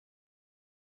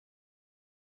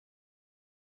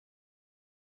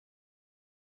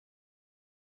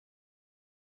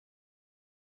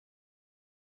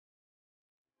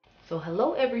So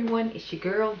hello everyone, it's your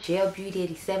girl Gel Beauty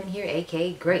 87 here,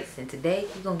 aka Grace, and today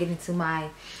we're gonna get into my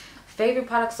favorite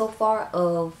product so far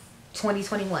of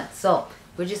 2021. So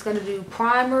we're just gonna do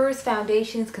primers,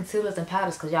 foundations, concealers, and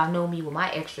powders, because y'all know me with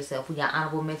my extra self. We got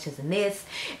honorable mentions in this,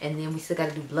 and then we still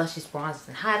gotta do blushes, bronzers,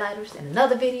 and highlighters in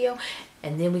another video,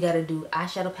 and then we gotta do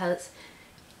eyeshadow palettes.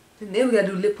 And then we gotta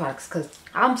do lip products, because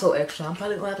I'm so extra. I'm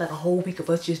probably gonna have like a whole week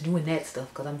of us just doing that stuff,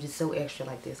 because I'm just so extra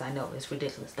like this. I know, it's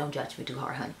ridiculous. Don't judge me too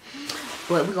hard, honey.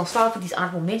 But we're gonna start off with these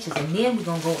honorable mentions, and then we're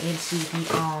gonna go into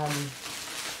the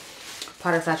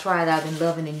products I tried that I've been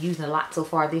loving and using a lot so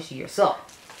far this year. So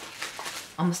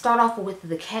I'm gonna start off with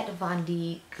the Kat Von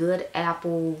D Good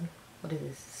Apple, what is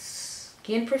this?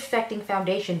 Skin Perfecting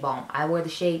Foundation Balm. I wear the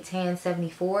shade Tan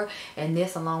 74, and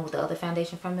this along with the other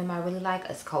foundation from them I really like.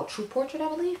 It's called True Portrait, I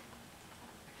believe.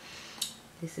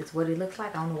 This is what it looks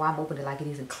like. I don't know why I'm opening it like it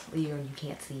isn't clear and you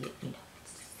can't see it. You know,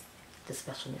 it's the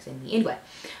specialness in me. Anyway,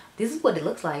 this is what it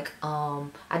looks like.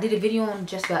 I did a video on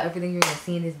just about everything you're going to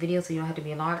see in this video, so you don't have to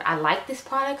be alarmed. I like this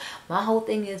product. My whole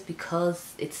thing is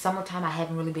because it's summertime, I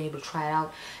haven't really been able to try it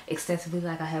out extensively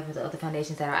like I have with the other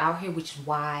foundations that are out here, which is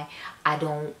why I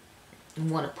don't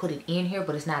want to put it in here.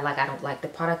 But it's not like I don't like the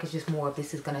product. It's just more of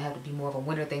this is going to have to be more of a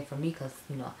winter thing for me, because,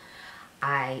 you know,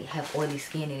 I have oily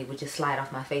skin and it would just slide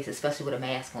off my face, especially with a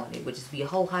mask on. It would just be a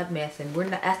whole hot mess, and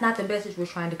that's not the message we're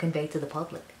trying to convey to the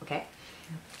public, okay?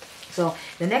 So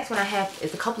the next one I have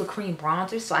is a couple of cream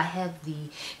bronzers. So I have the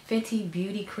Fenty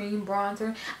Beauty cream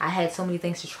bronzer. I had so many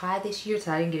things to try this year,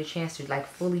 so I didn't get a chance to like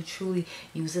fully truly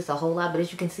use this a whole lot. But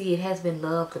as you can see, it has been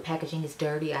loved. The packaging is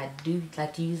dirty. I do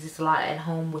like to use this a lot at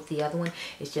home with the other one.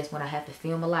 It's just when I have to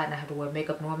film a lot and I have to wear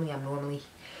makeup normally, I'm normally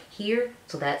here,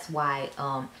 so that's why it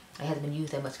hasn't been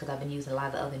used that much, because I've been using a lot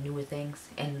of the other newer things,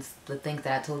 and the things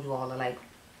that I told you all are like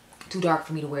too dark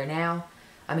for me to wear now.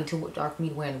 I mean, too dark for me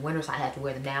to wear in the winter, so I have to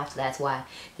wear them now. So that's why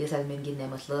this hasn't been getting that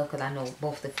much love, because I know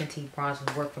both the Fenty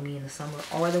bronzers work for me in the summer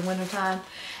or the winter time,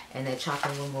 and that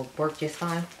chocolate one will work just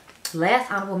fine.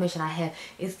 Last honorable mention I have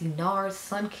is the NARS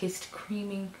Sun-Kissed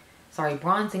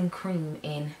Bronzing Cream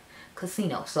in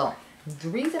Casino. So the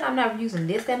reason I'm not using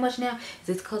this that much now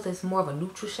is because it's more of a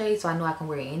neutral shade, so I know I can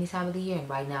wear it any time of the year. And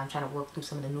right now I'm trying to work through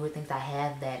some of the newer things I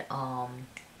have that are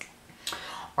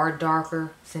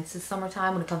darker. Since it's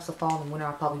summertime, when it comes to fall and winter,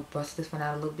 I'll probably brush this one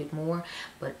out a little bit more.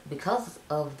 But because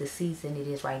of the season it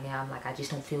is right now, I'm like, I just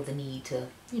don't feel the need to,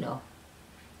 you know,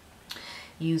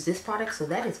 use this product. So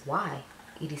that is why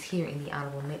it is here in the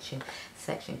honorable mention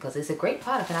section, because it's a great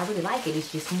product and I really like it.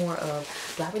 It's just more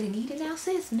of, do I really need it now,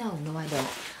 sis? No, I don't.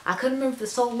 I couldn't remember if the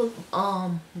Soul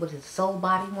what is it, Soul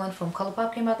Body one from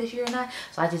ColourPop came out this year or not,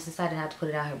 so I just decided not to put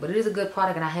it out here. But it is a good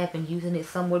product, and I have been using it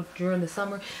somewhere during the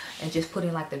summer and just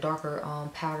putting like the darker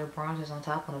powder bronzers on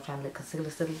top when I'm trying to let concealer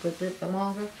sit a little bit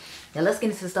longer. Now let's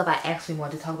get into the stuff I actually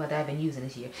wanted to talk about that I've been using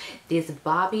this year. This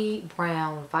Bobbi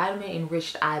Brown Vitamin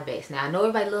Enriched Eye Base. Now I know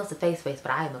everybody loves the face base,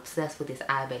 but I am obsessed with this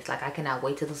eye base. Like, I cannot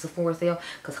wait till the Sephora sale,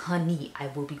 because honey, I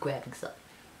will be grabbing some.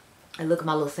 And look at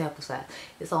my little sample size.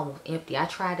 It's almost empty. I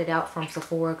tried it out from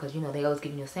Sephora, because, you know, they always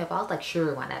give you a sample. I was like,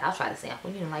 sure, why not? I'll try the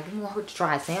sample. You know, like, it won't hurt to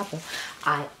try a sample.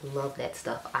 I love that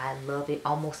stuff. I love it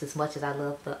almost as much as I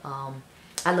love the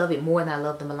I love it more than I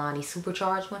love the Milani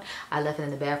Supercharged one. I left it in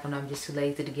the bathroom. I'm just too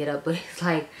lazy to get up. But it's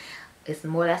like, that's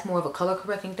more of a color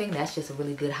correcting thing. That's just a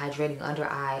really good hydrating under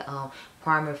eye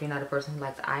primer if you're not a person who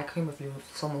likes eye cream. If you're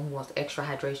someone who wants extra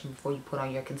hydration before you put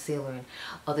on your concealer and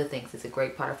other things, it's a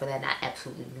great product for that, and I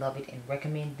absolutely love it and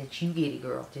recommend that you get it,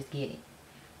 girl. Just get it.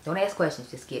 Don't ask questions,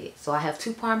 just get it. So I have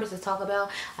two primers to talk about.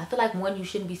 I feel like one you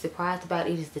shouldn't be surprised about.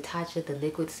 It is the Tatcha, the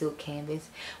Liquid Silk Canvas.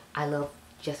 I love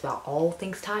just about all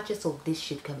things Tatcha, so this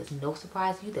should come as no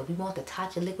surprise to you that we want the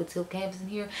Tatcha Liquid Silk Canvas in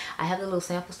here. I have a little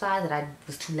sample size that I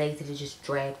was too lazy to just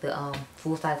drag the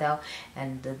full size out,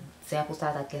 and the sample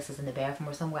size I guess is in the bathroom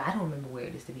or somewhere. I don't remember where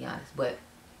it is, to be honest, but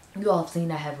you all have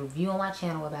seen I have a review on my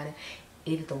channel about it.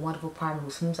 It is a wonderful primer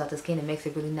who smooths out the skin and makes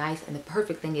it really nice. And the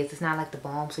perfect thing is, it's not like the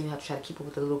balm, so you have to try to keep it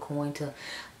with a little coin to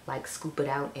like scoop it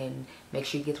out and make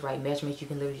sure you get the right measurements. You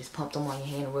can literally just pump them on your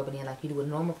hand and rub it in like you do with a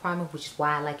normal primer, which is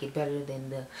why I like it better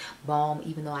than the balm,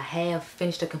 even though I have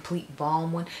finished a complete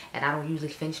balm one and I don't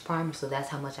usually finish primer, so that's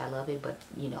how much I love it. But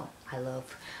you know, I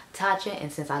love Tatcha,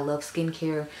 and since I love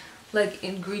skincare like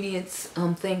ingredients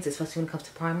things, especially when it comes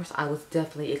to primers, I was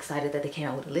definitely excited that they came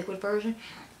out with a liquid version.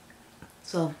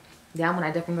 So that one I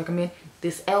definitely recommend.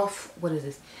 This e.l.f. what is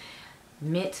this,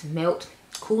 Mint Melt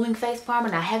Cooling Face Primer.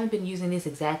 And I haven't been using this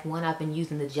exact one. I've been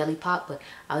using the Jelly Pop, but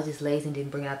I was just lazy and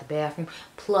didn't bring it out the bathroom.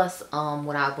 Plus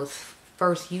when I was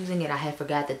first using it, I had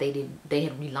forgot that they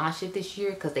had relaunched it this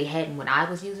year, because they hadn't when I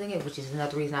was using it, which is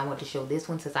another reason I wanted to show this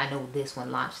one, since I know this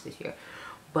one launched this year.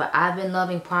 But I've been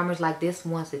loving primers like this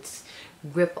once it's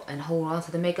grip and hold on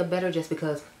to the makeup better, just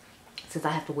because since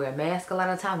I have to wear a mask a lot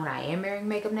of the time when I am wearing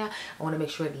makeup now, I want to make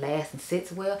sure it lasts and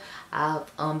sits well.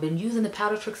 I've been using the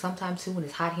powder trick sometimes too when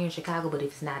it's hot here in Chicago, but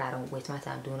if it's not, I don't waste my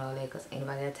time doing all that because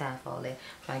anybody got time for all that.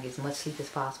 I'm trying to get as much sleep as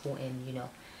possible, and you know,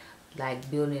 like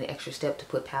building an extra step to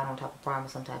put powder on top of primer,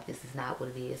 sometimes this is not what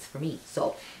it is for me.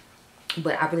 So,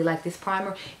 but I really like this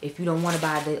primer. If you don't want to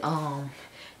buy the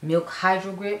Milk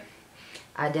Hydro Grip,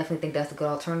 I definitely think that's a good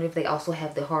alternative. They also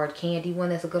have the hard candy one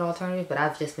that's a good alternative, but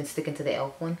I've just been sticking to the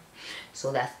e.l.f. one.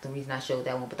 So that's the reason I showed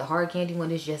that one. But the hard candy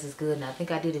one is just as good, and I think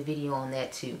I did a video on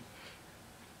that too.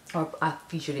 Or I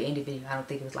featured it in the video. I don't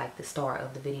think it was like the star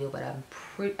of the video, but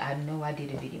I know I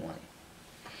did a video on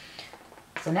it.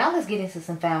 So now let's get into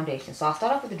some foundation. So I'll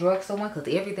start off with the drugstore one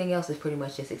because everything else is pretty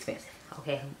much just expensive.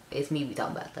 Okay, it's me we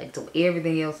talking about. Like, so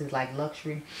everything else is like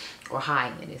luxury or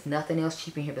high-end. There's nothing else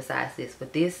cheap in here besides this.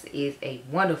 But this is a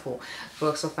wonderful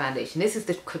drugstore foundation. This is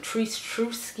the Catrice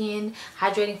True Skin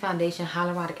Hydrating Foundation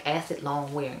Hyaluronic Acid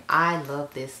Long Wearing. I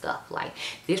love this stuff. Like,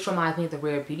 this reminds me of the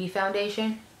Rare Beauty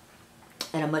foundation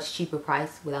at a much cheaper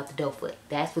price without the doe foot.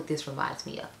 That's what this reminds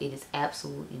me of. It is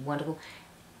absolutely wonderful,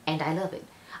 and I love it.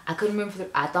 I couldn't remember.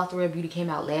 I thought the Rare Beauty came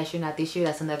out last year, not this year.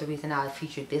 That's another reason I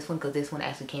featured this one, because this one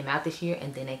actually came out this year,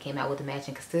 and then they came out with the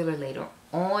matching concealer later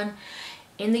on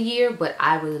in the year. But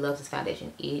I really love this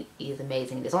foundation. It is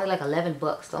amazing. It's only like 11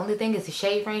 bucks. The only thing is the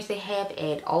shade range they have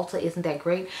at Ulta isn't that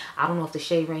great. I don't know if the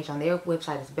shade range on their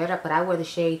website is better, but I wear the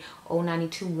shade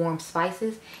 092 Warm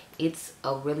Spices. It's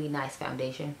a really nice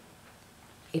foundation.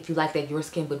 If you like that your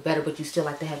skin but better, but you still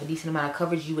like to have a decent amount of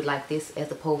coverage, you would like this as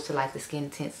opposed to like the skin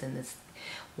tints and this,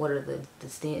 what are the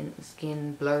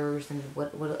skin blurs and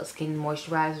what are skin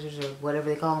moisturizers or whatever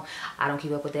they call them. I don't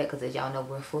keep up with that because, as y'all know,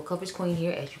 we're a full coverage queen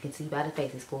here. As you can see by the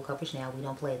face, it's full coverage now. We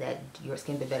don't play that your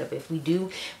skin but better. But if we do,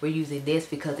 we're using this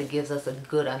because it gives us a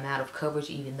good amount of coverage,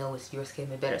 even though it's your skin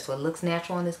but better. So it looks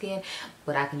natural on the skin,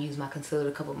 but I can use my concealer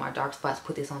to cover my dark spots,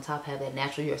 put this on top, have that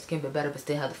natural your skin but better, but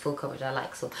still have the full coverage I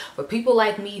like. So for people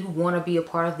like me who want to be a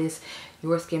part of this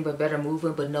your skin but better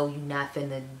movement, but know you're not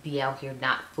finna be out here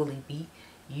not fully beat,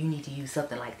 you need to use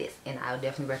something like this, and I would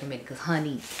definitely recommend it. Because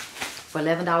honey, for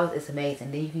 $11 it's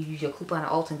amazing. Then you can use your coupon at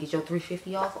Ulta and get your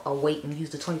 $3.50 off, or wait and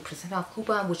use the 20% off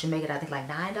coupon, which will make it, I think, like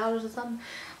 $9 or something.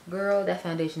 Girl, that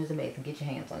foundation is amazing. Get your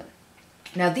hands on it.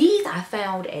 Now these I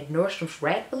found at Nordstrom's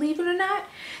Rack, believe it or not.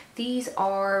 These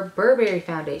are Burberry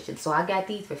foundations. So I got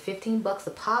these for 15 bucks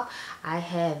a pop. I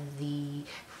have the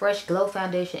Fresh Glow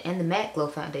foundation and the Matte Glow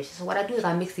foundation. So what I do is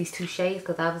I mix these two shades,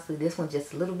 because obviously this one's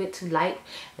just a little bit too light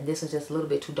and this one's just a little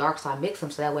bit too dark. So I mix them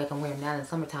so that way I can wear them now in the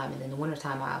summertime, and in the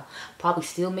wintertime I'll probably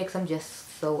still mix them,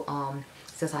 just so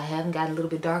since I haven't got a little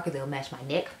bit darker, they'll match my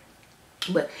neck.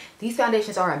 But these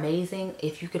foundations are amazing.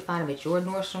 If you could find them at your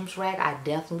Nordstrom's Rack, I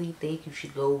definitely think you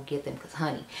should go get them. Because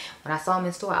honey, when I saw them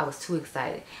in store, I was too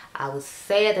excited. I was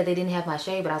sad that they didn't have my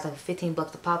shade, but I was like, 15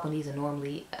 bucks a pop when these are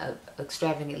normally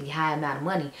extravagantly high amount of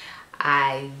money.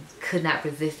 I could not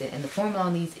resist it, and the formula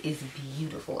on these is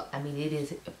beautiful. I mean, it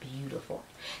is beautiful.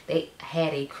 They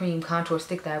had a cream contour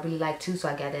stick that I really like too, so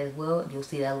I got that as well. You'll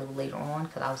see that a little later on,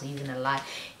 because I was using it a lot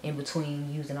in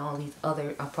between using all these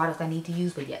other products I need to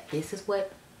use. But yeah, this is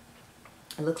what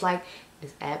it looks like.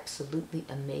 It's absolutely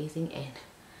amazing, and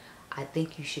I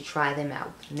think you should try them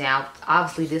out. Now,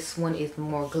 obviously this one is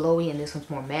more glowy and this one's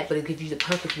more matte, but it gives you the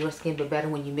perfect your skin but better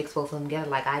when you mix both of them together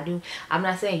like I do. I'm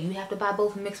not saying you have to buy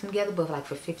both and mix them together, but like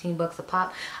for 15 bucks a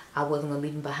pop, I wasn't gonna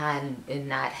leave them behind and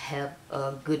not have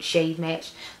a good shade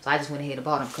match. So I just went ahead and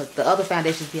bought them, because the other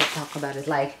foundations we have to talk about is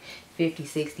like 50,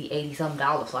 60, 80 some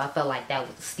dollars. So I felt like that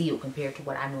was a steal compared to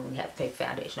what I normally have to pay for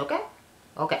foundation. Okay?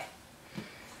 Okay.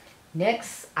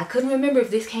 Next, I couldn't remember if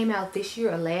this came out this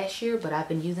year or last year, but I've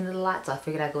been using it a lot, so I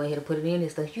figured I'd go ahead and put it in.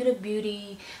 It's the Huda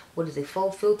Beauty, what is it, Full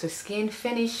Filter Skin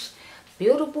Finish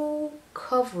Buildable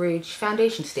Coverage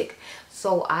Foundation Stick.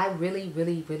 So I really,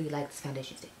 really, really like this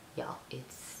foundation stick. Y'all,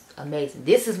 it's amazing.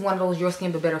 This is one of those your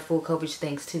skin but better full coverage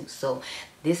things too. So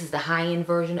this is the high-end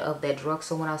version of that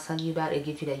drugstore one I was telling you about. It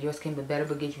gives you that your skin but better,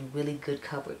 but gives you really good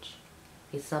coverage.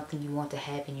 It's something you want to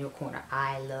have in your corner.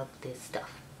 I love this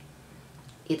stuff.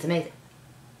 It's amazing.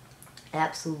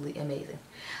 Absolutely amazing.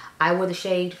 I wear the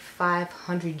shade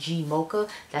 500G Mocha.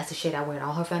 That's the shade I wear in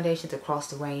all her foundations across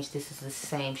the range. This is the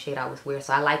same shade I always wear.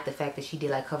 So I like the fact that she did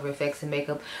like Cover FX and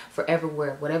makeup for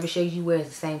everywhere. Whatever shade you wear is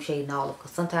the same shade in all of them.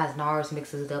 Because sometimes NARS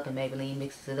mixes it up and Maybelline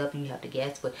mixes it up and you have to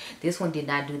guess. But this one did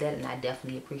not do that, and I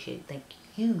definitely appreciate it. Thank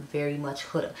you very much,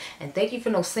 Huda. And thank you for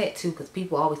no scent too, because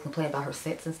people always complain about her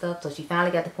scents and stuff. So she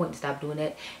finally got the point to stop doing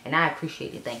that, and I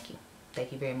appreciate it. Thank you.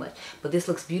 Thank you very much. But this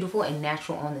looks beautiful and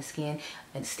natural on the skin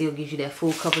and still gives you that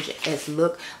full coverage as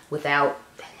look without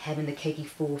having the cakey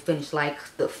full finish like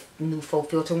the new faux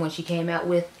filter one she came out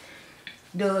with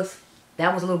does.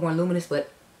 That was a little more luminous,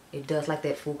 but it does like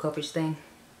that full coverage thing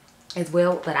as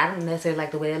well. But I don't necessarily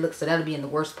like the way that looks, so that'll be in the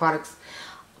worst products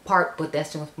part, but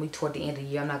that's just me toward the end of the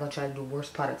year. I'm not going to try to do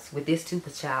worst products with this too,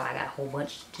 because child, I got a whole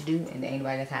bunch to do and ain't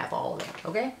nobody got time for all of that,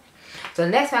 okay? So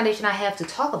the next foundation I have to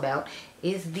talk about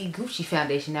is the Gucci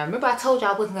foundation. Now remember I told you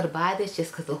I wasn't going to buy this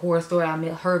just because the horror story I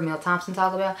heard Mel Thompson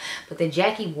talk about, but then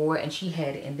Jackie wore it and she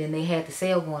had it, and then they had the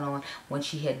sale going on when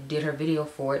she had did her video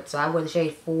for it. So I wear the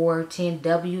shade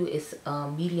 410W. It's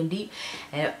medium deep,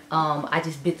 and I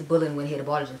just bit the bullet and went ahead and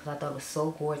bought it just because I thought it was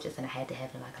so gorgeous and I had to have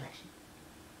it in my collection.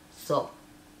 So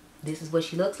this is what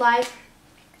she looks like.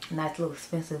 Nice little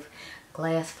expensive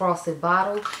glass frosted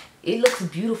bottle. It looks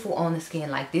beautiful on the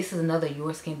skin. Like, this is another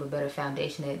Your Skin But Better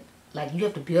foundation that, like, you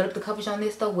have to build up the coverage on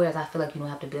this though, whereas I feel like you don't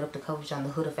have to build up the coverage on the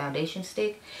Huda foundation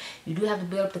stick. You do have to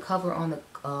build up the cover on the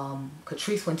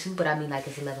Catrice one too, but I mean, like,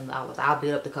 it's $11. I'll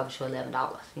build up the coverage for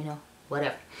 $11, you know,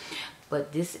 whatever.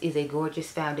 But this is a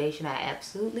gorgeous foundation. I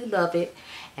absolutely love it,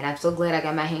 and I'm so glad I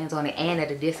got my hands on it and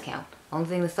at a discount. Only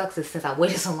thing that sucks is since I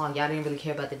waited so long, y'all didn't really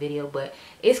care about the video, but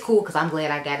it's cool because I'm glad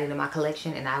I got it in my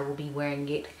collection and I will be wearing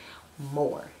it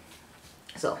more.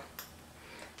 So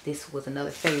this was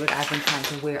another favorite I've been trying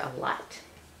to wear a lot.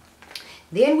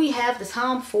 Then we have the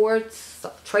Tom Ford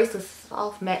Traceless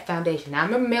Soft Matte Foundation. Now I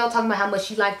remember Mel talking about how much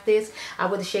she liked this. I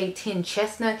wear the shade 10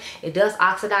 Chestnut. It does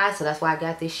oxidize, so that's why I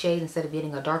got this shade instead of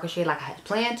getting a darker shade like I had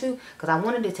planned to, because I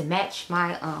wanted it to match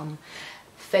my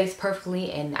face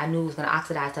perfectly, and I knew it was going to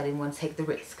oxidize, so I didn't want to take the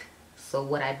risk. So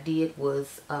what I did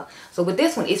was, so with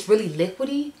this one, it's really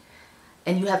liquidy,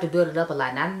 and you have to build it up a lot.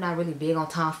 And I'm not really big on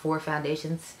Tom Ford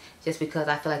foundations, just because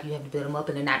I feel like you have to build them up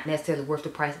and they're not necessarily worth the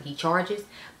price that he charges.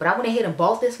 But I went ahead and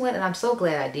bought this one, and I'm so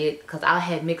glad I did, because I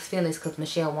had mixed feelings because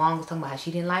Michelle Wong was talking about how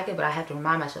she didn't like it, but I have to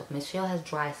remind myself, Michelle has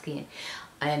dry skin,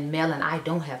 and Mel and I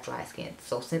don't have dry skin.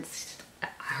 So since I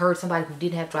heard somebody who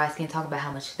didn't have dry skin talk about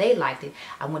how much they liked it,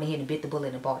 I went ahead and bit the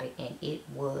bullet and bought it, and it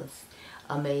was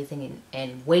amazing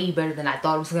and way better than I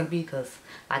thought it was going to be, because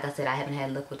like I said, I haven't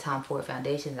had luck with Tom Ford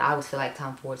foundations. I always feel like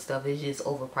Tom Ford stuff is just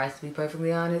overpriced, to be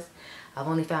perfectly honest. I've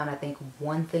only found, I think,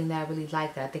 one thing that I really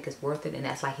like that I think is worth it, and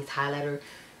that's like his highlighter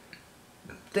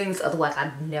things. Otherwise,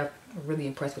 I'm never really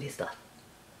impressed with his stuff.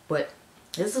 But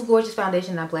this is a gorgeous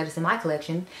foundation, and I'm glad it's in my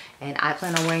collection, and I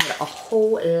plan on wearing it a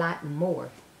whole lot more.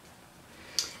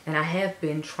 And I have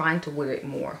been trying to wear it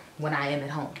more when I am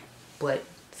at home, but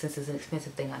since it's an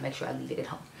expensive thing, I make sure I leave it at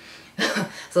home.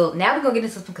 So now we're gonna get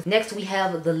into something. Next we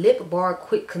have the Lip Bar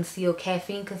Quick Conceal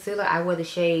Caffeine Concealer. I wear the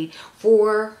shade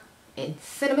 4 in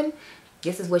Cinnamon.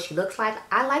 This is what she looks like.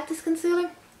 I like this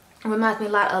concealer. It reminds me a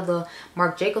lot of the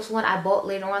Marc Jacobs one I bought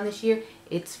later on this year.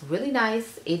 It's really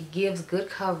nice. It gives good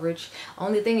coverage.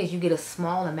 Only thing is you get a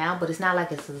small amount, but it's not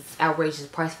like it's an outrageous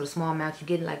price for the small amount. You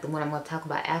get like the one I'm going to talk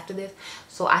about after this.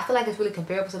 So I feel like it's really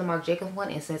comparable to the Marc Jacobs one.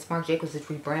 And since Marc Jacobs is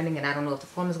rebranding, and I don't know if the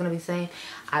formula is going to be the same,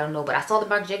 I don't know. But I saw the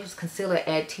Marc Jacobs concealer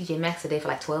at TJ Maxx today for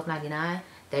like $12.99.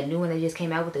 That new one they just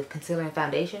came out with, the concealer and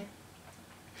foundation.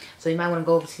 So you might want to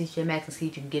go over to TJ Maxx and see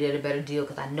if you can get it at a better deal.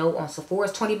 Because I know on Sephora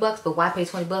it's $20, but why pay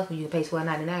 $20 when you can pay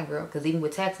 $12.99, girl? Because even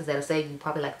with taxes, that'll save you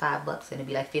probably like $5 and it'll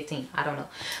be like $15. I don't know.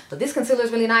 But this concealer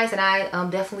is really nice, and I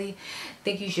definitely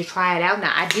think you should try it out.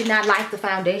 Now, I did not like the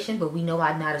foundation, but we know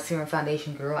I'm not a serum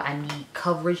foundation girl. I need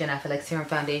coverage, and I feel like serum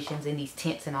foundations and these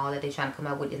tints and all that they're trying to come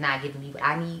up with is not giving me what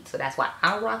I need. So that's why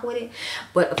I don't rock with it.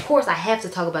 But of course, I have to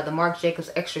talk about the Marc Jacobs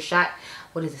Extra Shot.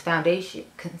 What is this? Foundation?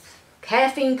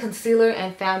 Caffeine Concealer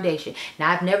and Foundation.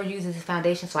 Now, I've never used this as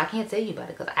foundation, so I can't tell you about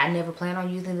it because I never plan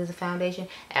on using this as a foundation.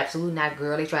 Absolutely not,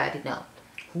 girl. They tried it. No.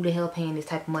 Who the hell paying this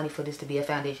type of money for this to be a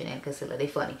foundation and concealer? They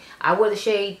funny. I wear the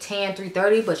shade Tan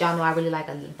 330, but y'all know I really like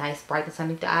a nice brightness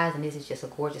underneath the eyes, and this is just a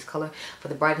gorgeous color for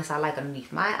the brightness I like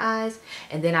underneath my eyes.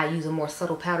 And then I use a more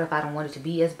subtle powder if I don't want it to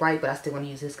be as bright, but I still want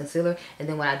to use this concealer. And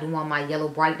then when I do want my yellow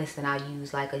brightness, then I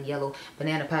use like a yellow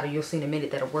banana powder. You'll see in a minute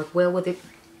that'll work well with it.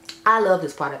 I love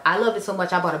this product. I love it so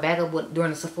much. I bought a bag of it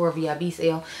during the Sephora VIB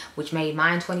sale, which made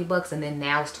mine $20, and then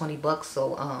now it's $20.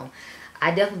 So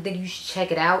I definitely think you should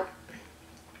check it out.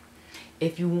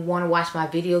 If you want to watch my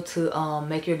video to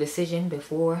make your decision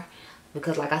before,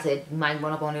 because like I said, you might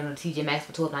run up on it on TJ Maxx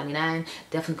for $12.99.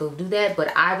 Definitely go do that.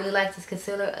 But I really like this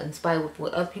concealer, in spite of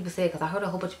what other people said, because I heard a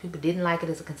whole bunch of people didn't like it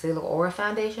as a concealer or a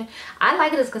foundation. I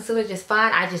like it as a concealer just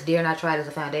fine. I just dare not try it as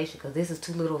a foundation, because this is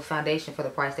too little foundation for the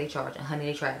price they charge. And honey,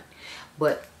 they tried it.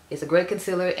 But it's a great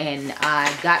concealer, and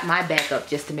I got my backup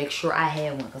just to make sure I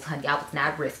had one, because honey, I was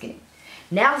not risking it.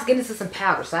 Now let's get into some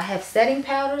powders. So I have setting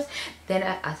powders. Then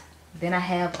Then I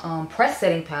have press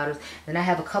setting powders. Then I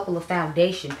have a couple of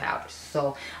foundation powders.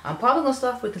 So I'm probably gonna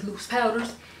start with the loose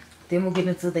powders. Then we'll get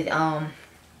into the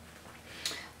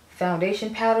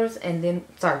foundation powders, and then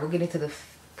we'll get into the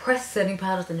press setting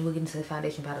powders, and then we'll get into the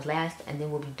foundation powders last, and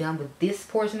then we'll be done with this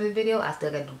portion of the video. I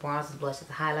still gotta do bronzers, blushes,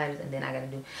 highlighters, and then I gotta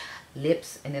do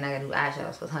lips, and then I gotta do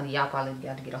eyeshadows, because honey, y'all probably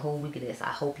got to get a whole week of this. I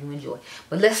hope you enjoy.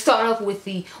 But let's start off with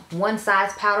the One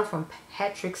Size powder from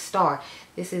Patrick Starr.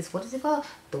 This is, what is it called?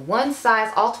 The One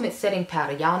Size Ultimate Setting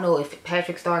Powder. Y'all know if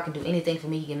Patrick Starr can do anything for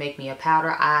me, he can make me a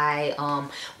powder. I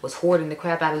was hoarding the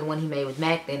crap out of the one he made with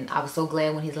MAC, and I was so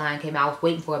glad when his line came out. I was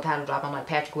waiting for a powder drop. I'm like,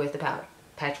 Patrick, where's the powder?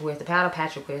 Patrick, where's the powder?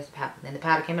 Patrick, where's the powder? Then the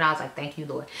powder came out. I was like, thank you,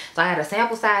 Lord. So I had a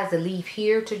sample size to leave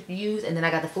here to use, and then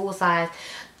I got the full size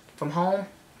from home.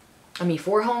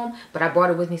 For home, but I brought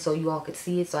it with me so you all could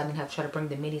see it, so I didn't have to try to bring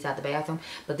the minis out the bathroom.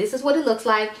 But this is what it looks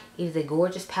like. It is a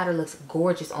gorgeous powder. Looks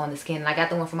gorgeous on the skin, and I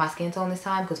got the one for my skin tone this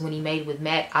time because when he made it with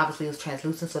MAC, obviously it was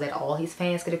translucent so that all his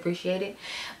fans could appreciate it.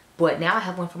 But now I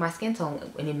have one for my skin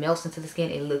tone, and it melts into the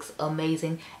skin. It looks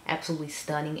amazing, absolutely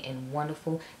stunning and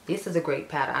wonderful. This is a great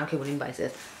powder. I don't care what anybody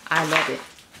says. I love it.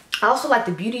 I also like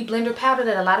the Beauty Blender powder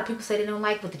that a lot of people say they don't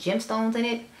like with the gemstones in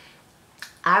it.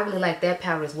 I really like that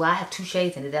powder as well. I have 2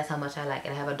 shades in it. That's how much I like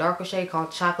it. I have a darker shade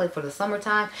called Chocolate for the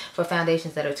summertime for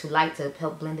foundations that are too light to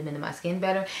help blend them into my skin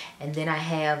better. And then I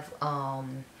have, I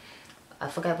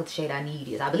forgot what the shade I need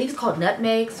is. I believe it's called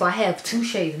Nutmeg. So I have 2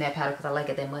 shades in that powder because I like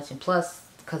it that much. And plus,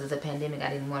 because it's a pandemic, I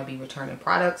didn't want to be returning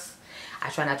products. I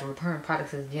try not to return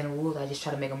products as a general rule. I just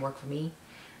try to make them work for me.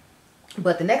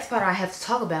 But the next powder I have to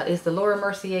talk about is the Laura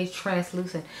Mercier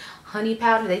Translucent Honey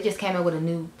Powder. They just came out with a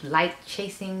new light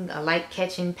catching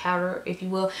powder, if you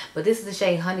will. But this is the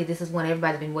shade Honey. This is one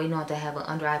everybody's been waiting on to have an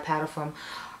under eye powder from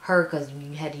her because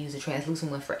you had to use a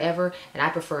translucent one forever. And I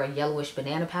prefer a yellowish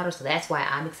banana powder. So that's why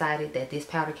I'm excited that this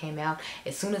powder came out.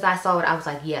 As soon as I saw it, I was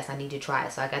like, yes, I need to try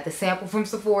it. So I got the sample from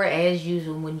Sephora as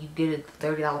usual when you get a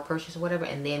 $30 purchase or whatever.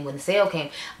 And then when the sale came,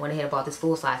 I went ahead and bought this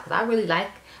full size because I really like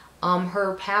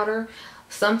her powder.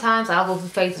 Sometimes I'll go through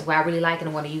phases where I really like it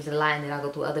and want to use it a lot, and then I'll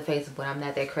go through other phases where I'm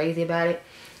not that crazy about it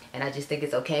and I just think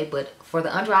it's okay. But for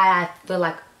the under eye, I feel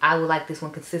like I would like this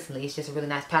one consistently. It's just a really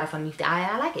nice powder for underneath the eye,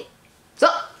 and I like it. So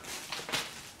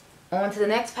on to the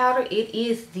next powder. It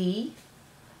is the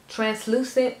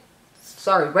Radiant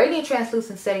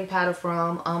Translucent Setting Powder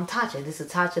from Tatcha. This is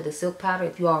Tatcha, the silk powder.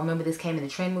 If you all remember, this came in the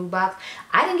Trend Move box.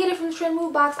 I didn't get it from the Trend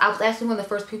Move box. I was actually one of the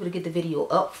first people to get the video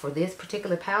up for this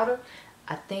particular powder.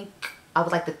 I think I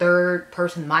was like the 3rd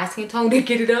person my skin tone to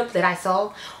get it up that I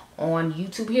saw on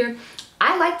YouTube here.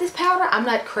 I like this powder. I'm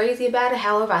not crazy about it.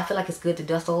 However, I feel like it's good to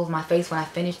dust all over my face when I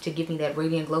finish to give me that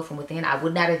radiant glow from within. I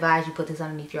would not advise you put this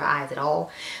underneath your eyes at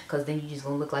all, because then you're just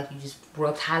going to look like you just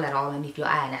rubbed highlight all underneath your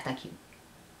eye, and that's not cute.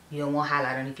 You don't want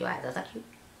highlight underneath your eyes. That's not cute.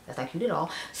 That's not cute at all.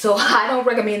 So I don't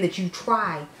recommend that you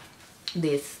try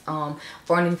this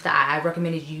for underneath the eye. I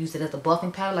recommend that you use it as a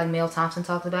buffing powder like Mel Thompson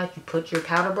talks about. You put your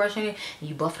powder brush in it and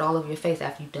you buff it all over your face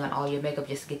after you've done all your makeup,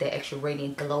 just to get that extra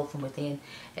radiant glow from within,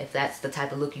 if that's the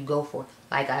type of look you go for.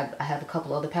 Like I have a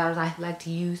couple other powders I like to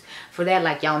use for that.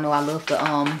 Like y'all know I love the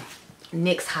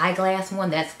NYX High Glass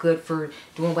one. That's good for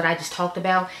doing what I just talked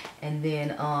about. And then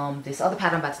this other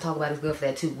powder I'm about to talk about is good for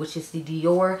that too, which is the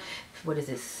Dior, what is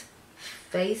this,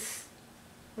 face,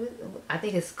 I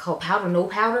think it's called Powder No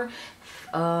Powder.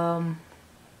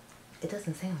 It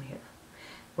doesn't say on here,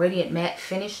 Radiant Matte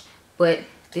Finish, but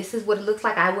this is what it looks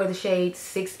like. I wear the shade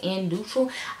 6N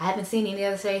Neutral. I haven't seen any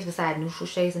other shades besides neutral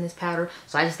shades in this powder,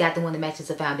 so I just got the one that matches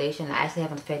the foundation. I actually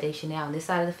have a foundation now on this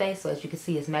side of the face, so as you can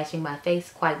see, it's matching my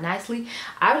face quite nicely.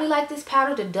 I really like this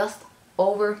powder to dust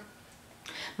over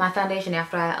my foundation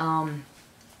after I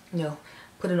you know,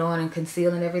 put it on and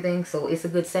conceal and everything. So it's a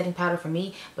good setting powder for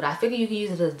me, but I figure you can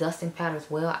use it as a dusting powder as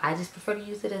well. I just prefer to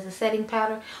use it as a setting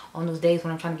powder on those days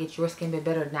when I'm trying to get your skin a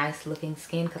better, nice looking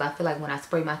skin, because I feel like when I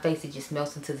spray my face, it just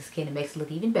melts into the skin and makes it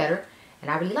look even better,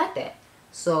 and I really like that.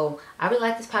 So I really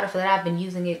like this powder for that. I've been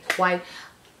using it quite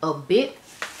a bit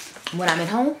when I'm at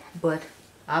home, but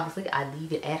obviously I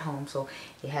leave it at home, so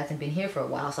it hasn't been here for a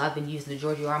while. So I've been using the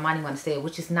Giorgio Armani one instead,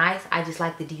 which is nice. I just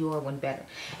like the Dior one better,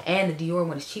 and the Dior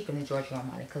one is cheaper than Giorgio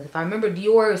Armani, because if I remember,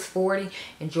 Dior is 40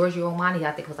 and Giorgio Armani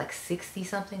I think was like 60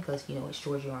 something, because you know it's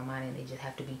Giorgio Armani and they just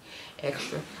have to be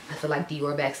extra. I feel like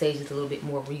Dior Backstage is a little bit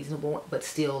more reasonable, but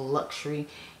still luxury,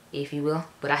 if you will.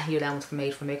 But I hear that one's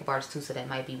made for makeup artists too, so that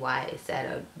might be why it's at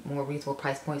a more reasonable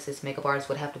price point, since makeup artists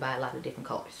would have to buy a lot of different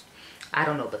colors. I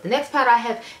don't know. But the next powder I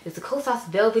have is the Kosas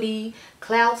Velvety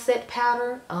Cloud Set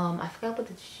Powder. I forgot what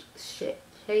the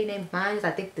shade name of mine is.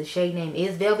 I think the shade name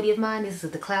is Velvety of mine. This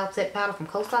is the Cloud Set powder from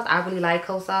Kosas. I really like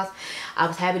Kosas. I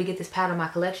was happy to get this powder in my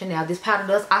collection. Now this powder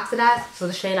does oxidize, so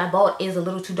the shade I bought is a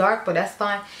little too dark, but that's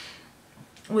fine.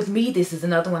 With me, this is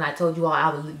another one I told you all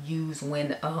I would use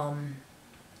when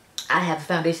I have a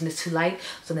foundation that's too light,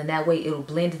 so then that way it'll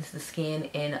blend into the skin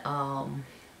and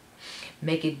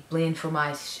make it blend for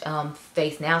my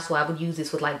face now. So I would use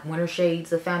this with like winter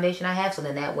shades of foundation I have, so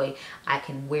then that way I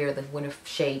can wear the winter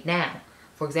shade now.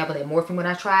 For example, that Morphe when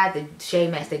I tried, the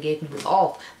shade match they gave me was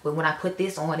off, but when I put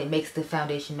this on, it makes the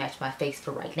foundation match my face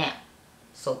for right now.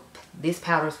 So this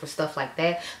powder is for stuff like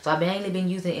that. So I've mainly been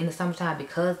using it in the summertime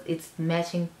because it's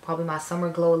matching probably my summer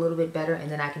glow a little bit better,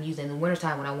 and then I can use it in the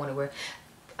wintertime when I want to wear,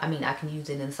 I can use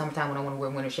it in the summertime when I want to wear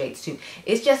winter shades too.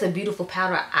 It's just a beautiful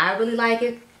powder. I really like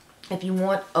it. If you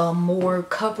want more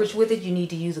coverage with it, you need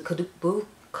to use a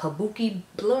kabuki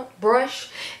brush.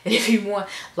 And if you want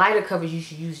lighter coverage, you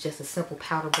should use just a simple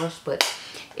powder brush. But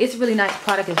it's a really nice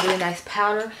product. It's really nice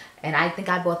powder. And I think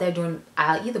I bought that during,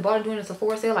 I either bought it during a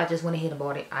Sephora sale, I just went ahead and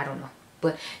bought it. I don't know.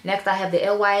 But next I have the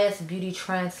LYS Beauty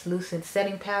Translucent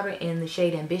Setting Powder in the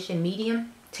shade Ambition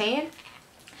Medium Tan.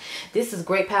 This is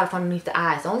great powder for underneath the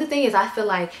eyes. The only thing is I feel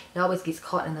like it always gets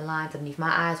caught in the lines underneath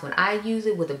my eyes when I use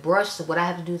it with a brush. So what I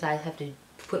have to do is I have to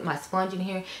put my sponge in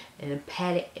here and then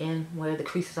pat it in where the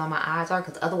creases on my eyes are,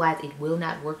 because otherwise it will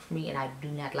not work for me, and I do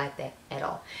not like that at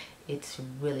all. It's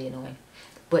really annoying.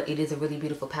 But it is a really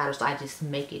beautiful powder, so I just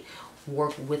make it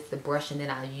work with the brush, and then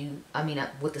I use,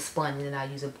 with the sponge, and then I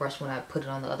use a brush when I put it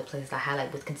on the other places I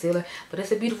highlight with concealer. But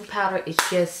it's a beautiful powder. It's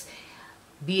just,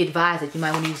 be advised that you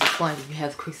might want to use a sponge if you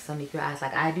have creases underneath your eyes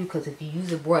like I do, because if you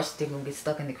use a brush, they're going to get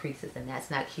stuck in the creases, and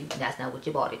that's not cute, and that's not what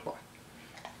you bought it for.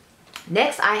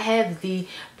 Next, I have the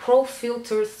Pro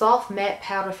Filter Soft Matte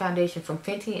Powder Foundation from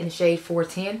Fenty in the shade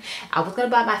 410. I was going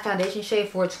to buy my foundation shade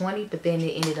 420, but then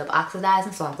it ended up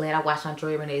oxidizing, so I'm glad I watched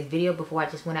Andrea Renee's video before I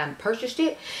just went out and purchased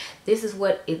it. This is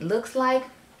what it looks like.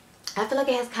 I feel like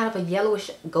it has kind of a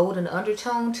yellowish golden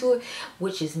undertone to it,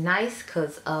 which is nice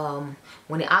because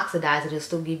when it oxidizes, it'll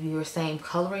still give you your same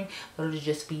coloring, but it'll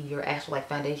just be your actual like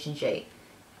foundation shade,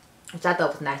 which I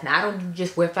thought was nice. Now, I don't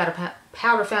just wear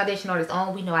powder foundation on its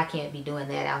own. We know I can't be doing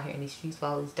that out here in these streets with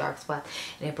all these dark spots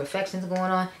and imperfections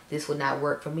going on. This would not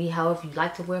work for me. However, if you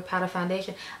like to wear powder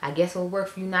foundation, I guess it will work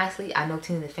for you nicely. I know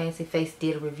Tina the Fancy Face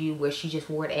did a review where she just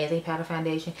wore it as a powder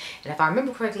foundation. And if I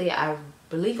remember correctly, I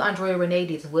believe Andrea Renee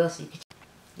did as well. So you can,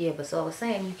 yeah, but so I was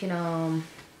saying you can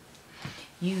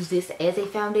use this as a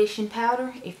foundation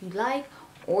powder if you like,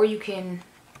 or you can,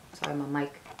 sorry, my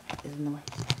mic is annoying.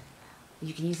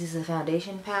 You can use this as a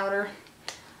foundation powder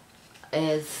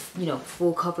as, you know,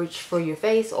 full coverage for your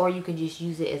face, or you can just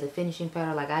use it as a finishing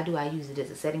powder like I do. I use it as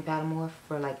a setting powder more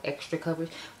for like extra coverage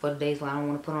for the days when I don't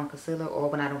want to put on concealer, or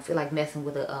when I don't feel like messing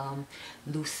with a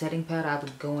loose setting powder. I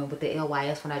would go in with the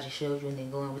LYS one I just showed you, and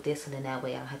then go in with this, and then that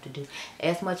way I don't have to do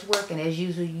as much work. And as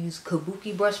usual, use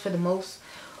kabuki brush for the most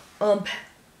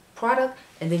product,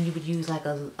 and then you would use like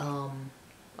a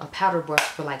powder brush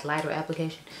for like lighter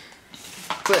application.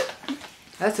 But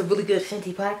that's a really good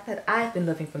Fenty product that I've been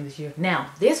loving from this year. Now,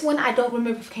 this one, I don't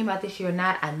remember if it came out this year or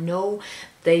not. I know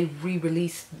they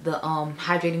re-released the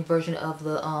hydrating version of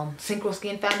the Synchro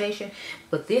Skin foundation.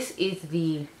 But this is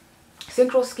the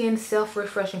Synchro Skin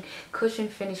Self-Refreshing Cushion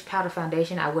Finish Powder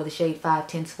Foundation. I wear the shade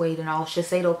 510 Suede and all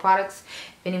Shishedo products.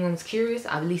 If anyone was curious,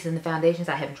 I'm releasing the foundations.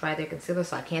 I haven't tried their concealer,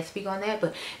 so I can't speak on that.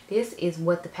 But this is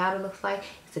what the powder looks like.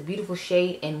 It's a beautiful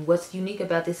shade. And what's unique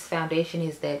about this foundation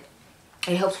is that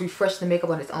it helps refresh the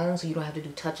makeup on its own, so you don't have to do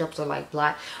touch-ups or like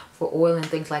blot for oil and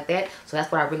things like that. So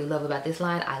that's what I really love about this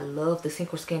line. I love the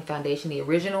Synchro Skin foundation, the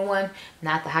original one,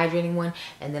 not the hydrating one.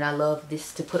 And then I love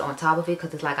this to put on top of it,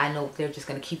 because it's like I know they're just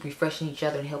going to keep refreshing each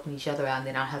other and helping each other out, and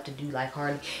then I don't have to do like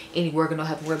hardly any work and don't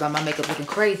have to worry about my makeup looking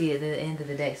crazy at the end of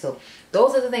the day. So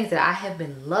those are the things that I have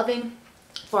been loving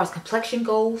as far as complexion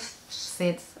goes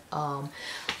since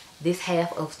this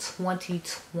half of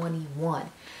 2021.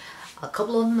 A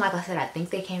couple of them, like I said, I think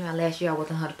they came out last year. I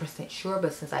wasn't 100% sure,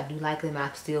 but since I do like them,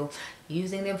 I'm still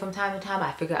using them from time to time.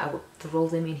 I figured I would throw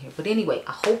them in here. But anyway,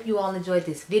 I hope you all enjoyed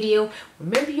this video.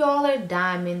 Remember, you all are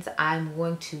diamonds. I'm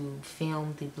going to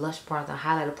film the blush part, the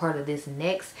highlighter part of this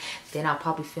next. Then I'll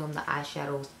probably film the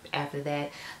eyeshadows after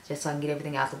that, just so I can get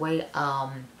everything out of the way.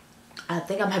 I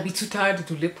think I might be too tired to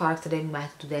do lip products today. We might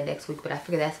have to do that next week, but I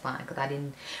figure that's fine because I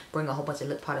didn't bring a whole bunch of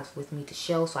lip products with me to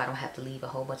show, so I don't have to leave a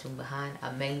whole bunch of them behind.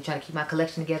 I'm mainly trying to keep my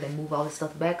collection together and move all this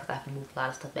stuff back because I have to move a lot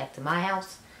of stuff back to my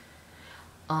house.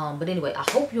 But anyway, I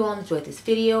hope you all enjoyed this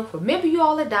video. Remember, you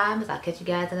all are diamonds. I'll catch you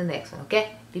guys in the next one,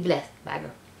 okay? Be blessed. Bye,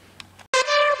 girl.